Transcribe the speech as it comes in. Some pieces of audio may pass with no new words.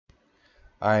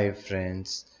Hi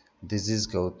friends, this is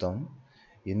Gautam.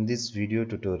 In this video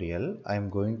tutorial, I am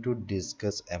going to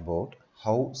discuss about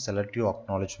how selective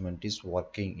acknowledgement is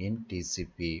working in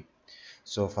TCP.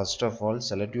 So first of all,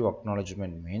 selective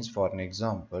acknowledgement means, for an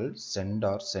example,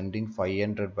 sender sending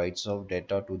 500 bytes of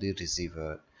data to the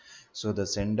receiver. So the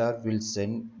sender will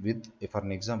send with, for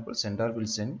an example, sender will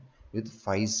send with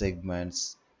 5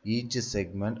 segments, each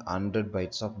segment 100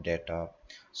 bytes of data.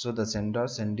 So the sender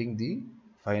sending the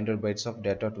 500 bytes of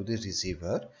data to the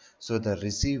receiver. So the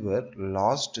receiver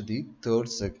lost the third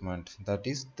segment, that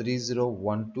is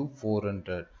 3012 to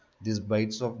 400. These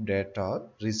bytes of data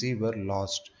receiver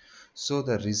lost. So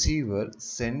the receiver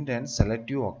send an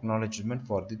selective acknowledgement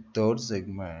for the third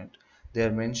segment. They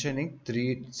are mentioning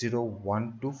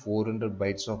 301 to 400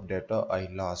 bytes of data I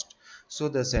lost. So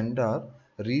the sender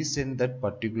resend that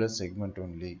particular segment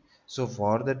only. So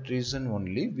for that reason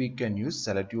only we can use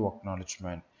selective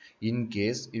acknowledgement. In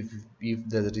case if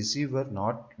the receiver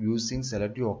not using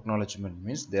selective acknowledgement,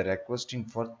 means they are requesting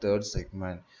for third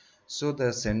segment. So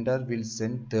the sender will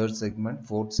send third segment,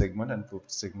 fourth segment and fifth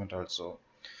segment also.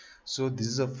 So this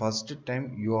is the first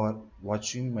time you are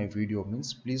watching my video,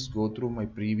 means please go through my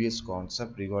previous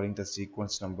concept regarding the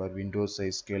sequence number, window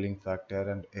size, scaling factor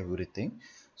and everything.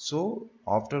 So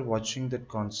after watching that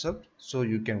concept, so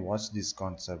you can watch this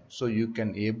concept, so you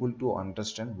can able to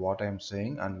understand what I am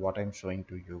saying and what I am showing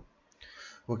to you.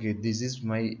 Okay, this is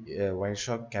my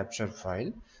Wireshark capture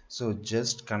file. So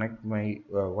just connect my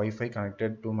Wi-Fi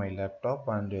connected to my laptop,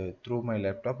 and through my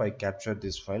laptop I captured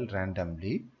this file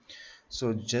randomly.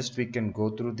 So just we can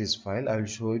go through this file. I will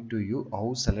show it to you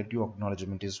how selective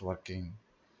acknowledgement is working.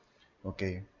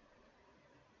 Okay.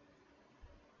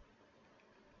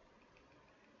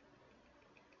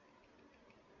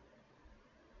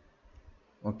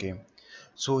 Okay.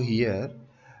 So here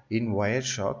in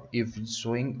Wireshark, if it's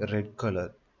showing red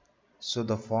color, so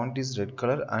the font is red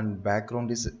color and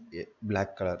background is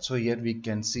black color. So here we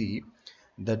can see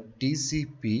the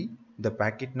TCP, the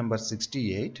packet number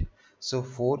 68. So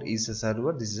 4 is a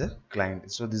server, this is a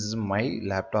client. So this is my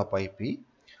laptop IP.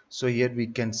 So here we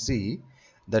can see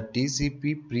the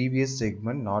TCP previous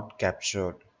segment not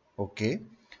captured. Okay,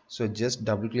 so just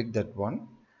double click that one.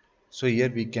 So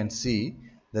here we can see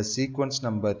the sequence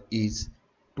number is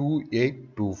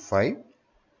 2825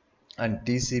 and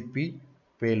TCP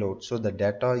payload. So the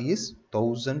data is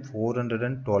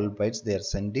 1412 bytes they are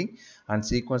sending, and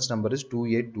sequence number is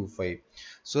 2825.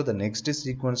 So the next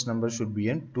sequence number should be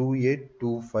in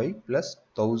 2825 plus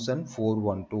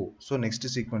 1412. So next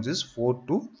sequence is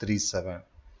 4237.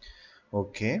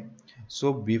 Okay.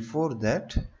 So before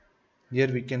that,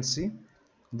 here we can see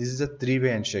this is a three-way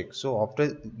handshake. So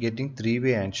after getting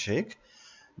three-way handshake,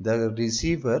 the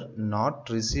receiver not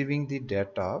receiving the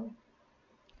data,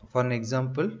 for an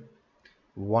example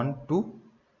 1 2,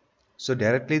 so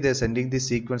directly they're sending the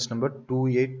sequence number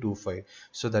 2825.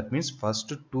 So that means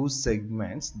first two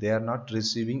segments they are not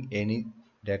receiving any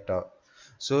data,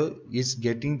 so it's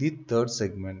getting the third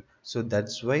segment. So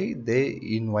that's why they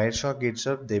in Wireshark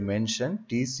itself they mention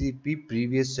TCP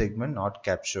previous segment not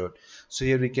captured. So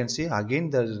here we can see again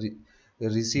the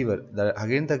receiver,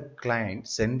 again the client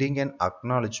sending an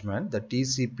acknowledgement, the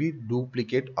TCP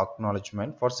duplicate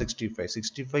acknowledgement for 65.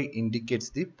 65 indicates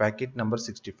the packet number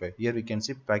 65. Here we can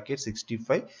see packet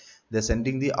 65, they're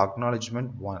sending the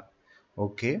acknowledgement 1.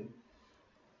 Okay,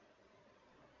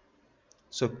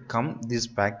 so come this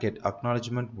packet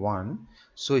acknowledgement 1.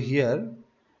 So here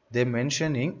they're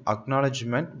mentioning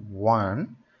acknowledgement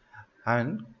 1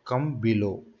 and come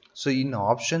below. So in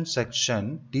option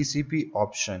section, TCP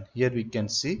option, here we can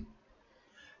see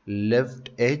left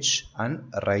edge and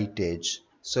right edge.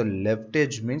 So left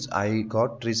edge means I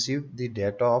got received the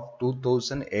data of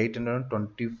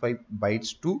 2825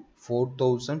 bytes to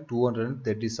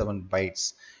 4237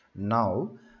 bytes.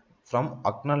 Now from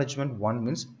acknowledgement 1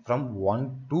 means from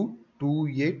 1 to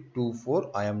 2824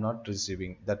 I am not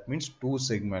receiving. That means two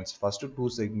segments, first two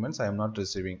segments I am not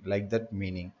receiving, like that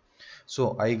meaning.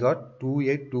 So I got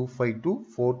 2825 to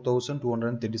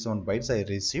 4237 bytes I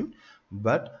received,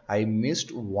 but I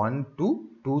missed 1 to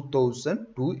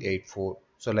 2284.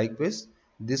 So likewise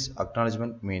this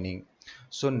acknowledgement meaning.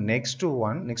 So next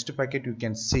one, next packet you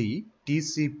can see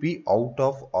TCP out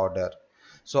of order.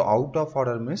 So out of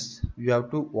order means you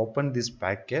have to open this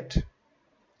packet.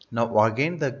 Now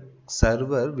again the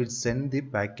server will send the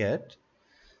packet.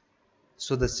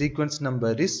 So the sequence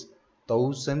number is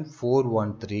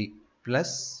 1413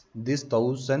 plus this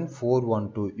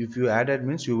 1412. If you added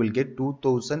means you will get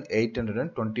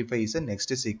 2825 is the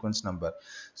next sequence number.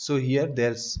 So here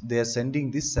they are sending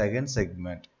this second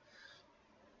segment.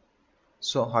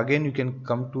 So again you can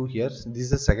come to here, this is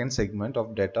the second segment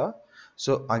of data.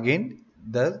 So again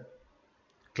the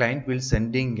client will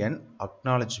sending an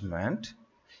acknowledgement.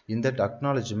 In that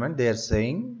acknowledgement they are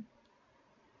saying,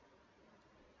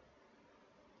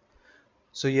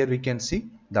 so here we can see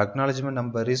the acknowledgement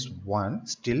number is 1.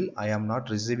 Still I am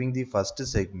not receiving the first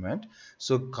segment.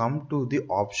 So come to the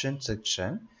option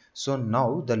section. So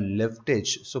now the left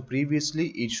edge, so previously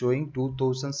it's showing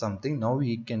 2000 something, now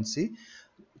you can see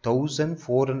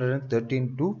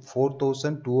 1413 to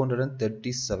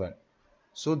 4237.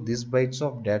 So this bytes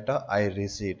of data I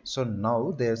received. So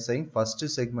now they are saying first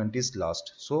segment is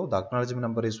lost. So the acknowledgement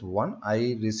number is 1.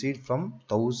 I received from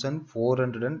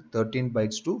 1413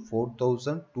 bytes to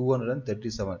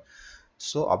 4237.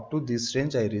 So up to this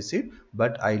range I received,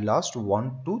 but I lost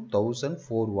 1 to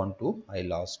 1412 I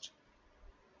lost.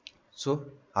 So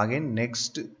again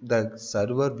next the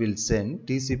server will send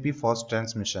TCP fast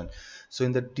transmission. So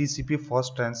in the TCP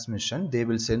fast transmission they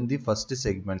will send the first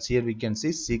segments. Here we can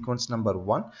see sequence number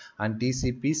 1 and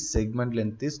TCP segment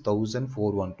length is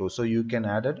 1412. So you can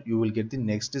add it, you will get the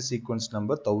next sequence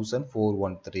number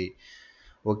 1413.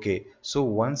 Okay, so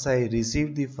once I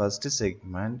receive the first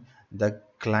segment, the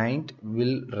client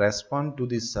will respond to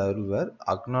the server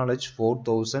acknowledge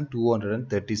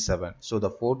 4237. So the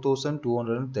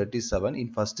 4237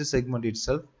 in first segment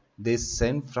itself they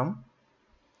send from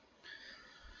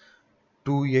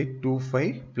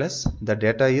 2825 plus the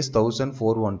data is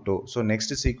 1412. So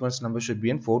next sequence number should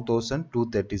be in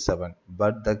 4237,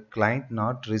 but the client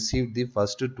not received the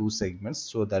first two segments,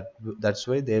 so that's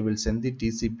why they will send the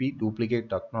TCP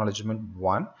duplicate acknowledgement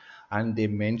 1 and they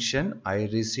mention I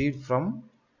received from.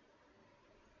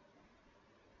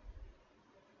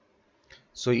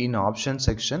 So in option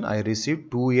section I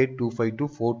received 2825 to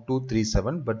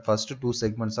 4237, but first two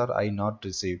segments are I not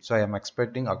received. So I am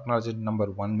expecting acknowledgement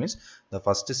number 1 means the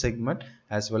first segment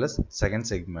as well as second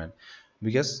segment,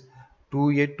 because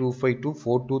 2825 to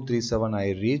 4237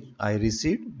 I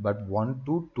received, but 1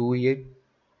 to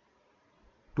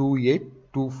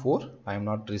 2824 I am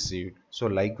not received. So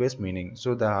likewise meaning,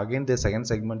 so the again the second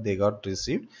segment they got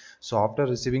received. So after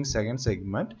receiving second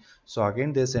segment, so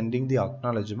again they're sending the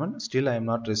acknowledgement, still I am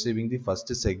not receiving the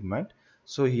first segment.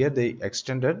 So here they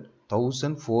extended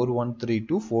 1413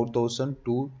 to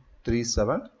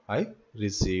 4237 I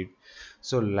received.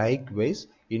 So likewise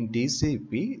in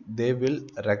TCP they will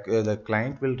the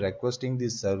client will requesting the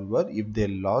server, if they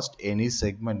lost any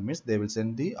segment means they will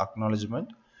send the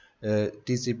acknowledgement,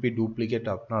 TCP duplicate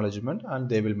acknowledgement, and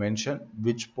they will mention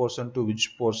which portion to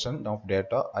which portion of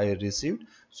data I received,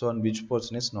 so on which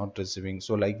portion is not receiving.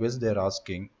 So likewise they are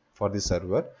asking for the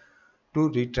server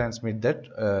to retransmit that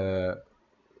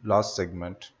last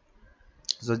segment.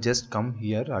 So just come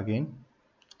here again.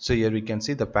 So here we can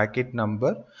see the packet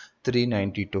number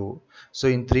 392. So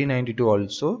in 392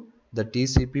 also the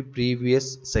TCP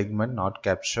previous segment not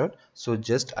captured. So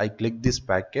just I click this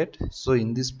packet. So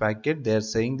in this packet they are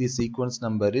saying the sequence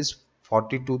number is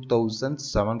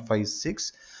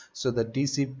 42756. So the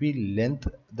TCP length,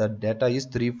 the data is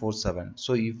 347.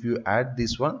 So if you add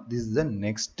this one, this is the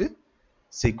next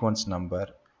sequence number.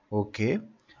 Okay,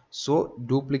 so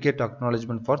duplicate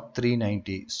acknowledgement for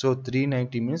 390. So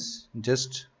 390 means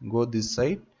just go this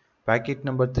side, packet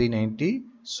number 390.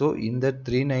 So in the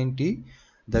 390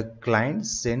 the client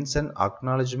sends an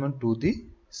acknowledgement to the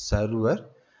server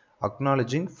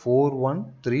acknowledging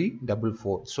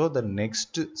 41344. So the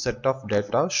next set of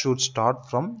data should start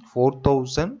from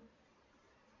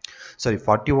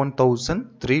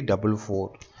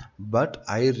 41,344, but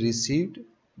I received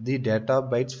the data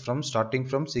bytes from starting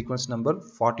from sequence number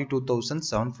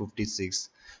 42,756.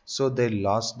 So they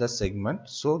lost the segment,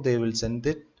 so they will send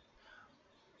the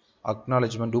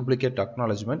acknowledgement, duplicate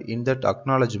acknowledgement. In that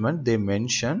acknowledgement they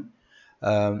mention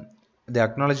the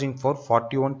acknowledging for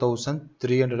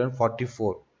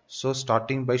 41,344. so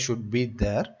starting by should be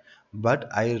there, but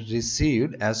I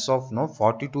received as of now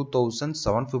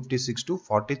 42,756 to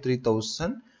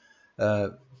 43,000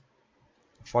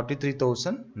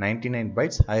 43,099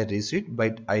 bytes I received,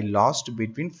 but I lost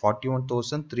between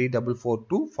 41,344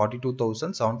 to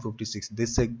 42,756.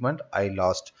 This segment I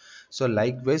lost. So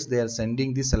likewise they are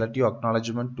sending the selective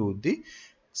acknowledgement to the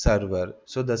server.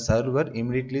 So the server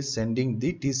immediately sending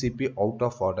the TCP out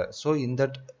of order. So in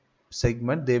that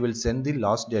segment they will send the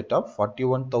last data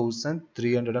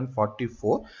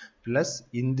 41,344, plus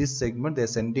in this segment they are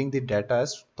sending the data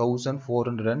as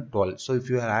 1412. So if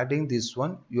you are adding this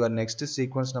one, your next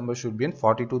sequence number should be in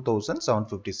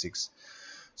 42,756.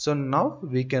 So now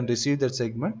we can receive that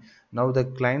segment. Now the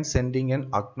client sending an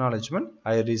acknowledgement,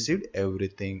 I received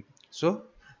everything. So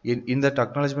In that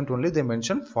acknowledgement only they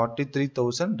mentioned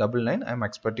 43,099. I'm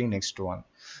expecting next one.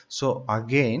 So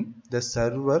again the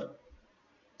server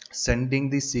sending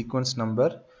the sequence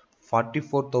number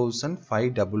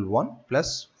 44,511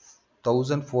 plus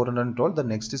 1412. The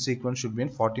next sequence should be in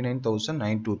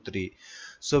 49,923.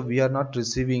 So we are not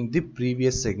receiving the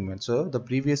previous segment, so the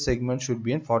previous segment should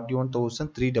be in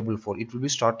 41,344. It will be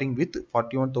starting with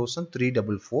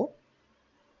 41,344,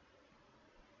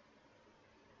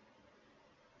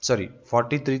 sorry,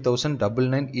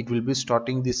 43,099. It will be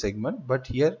starting the segment, but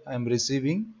here I am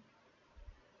receiving,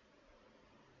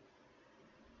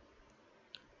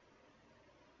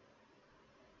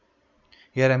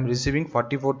 here I am receiving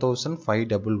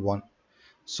 44,511.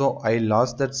 So I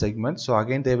lost that segment, so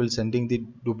again they will sending the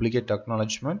duplicate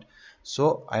acknowledgement.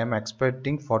 So I am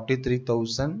expecting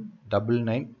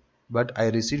 43,099, but I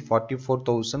received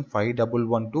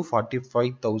 44,511 to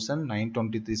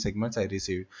 45,923 segments I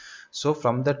received. So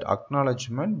from that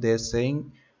acknowledgement they are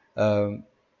saying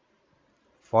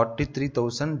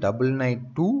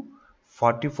 43,999 to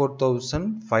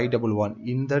 44,511.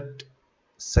 In that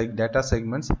data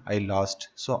segments I lost.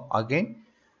 So again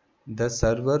the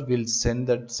server will send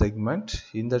that segment.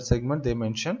 In that segment they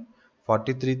mention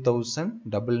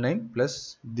 43,099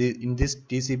 plus the, in this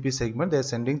TCP segment they are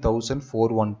sending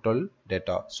 1,412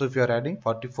 data. So if you are adding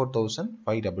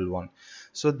 44,511,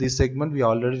 so this segment we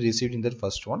already received in the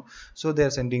first one. So they are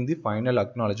sending the final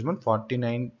acknowledgement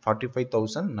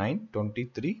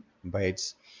 45,923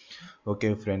 bytes.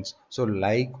 Okay friends, so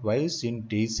likewise in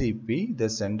TCP the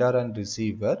sender and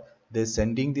receiver, they're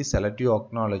sending the selective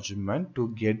acknowledgement to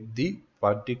get the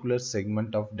particular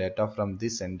segment of data from the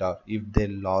sender if they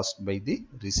lost by the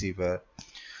receiver.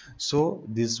 So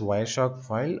this Wireshark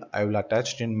file I will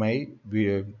attach in my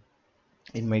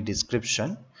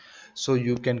description, so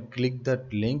you can click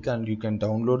that link and you can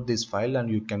download this file and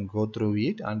you can go through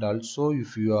it. And also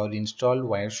if you are installed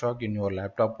Wireshark in your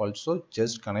laptop, also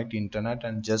just connect internet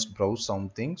and just browse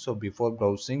something. So before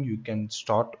browsing you can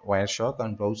start Wireshark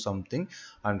and browse something,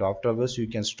 and afterwards you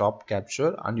can stop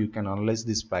capture and you can analyze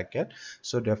this packet.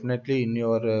 So definitely in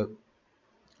your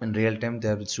in real time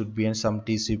there should be some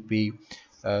TCP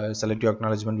selective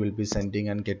acknowledgement will be sending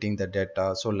and getting the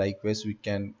data. So likewise we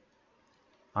can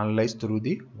analyze through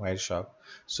the Wireshark.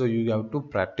 So you have to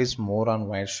practice more on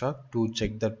Wireshark to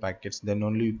check that packets, then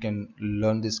only you can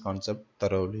learn this concept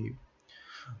thoroughly.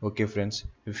 Okay friends,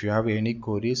 if you have any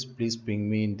queries please ping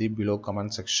me in the below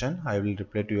comment section. I will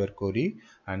reply to your query,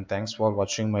 and thanks for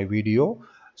watching my video.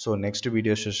 So next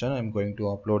video session I'm going to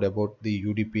upload about the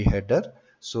UDP header.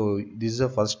 So this is the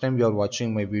first time you are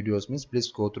watching my videos, means please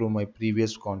go through my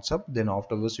previous concept, then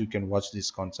afterwards you can watch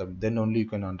this concept, then only you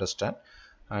can understand.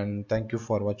 And thank you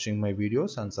for watching my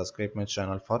videos and subscribe my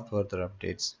channel for further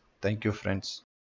updates. Thank you friends.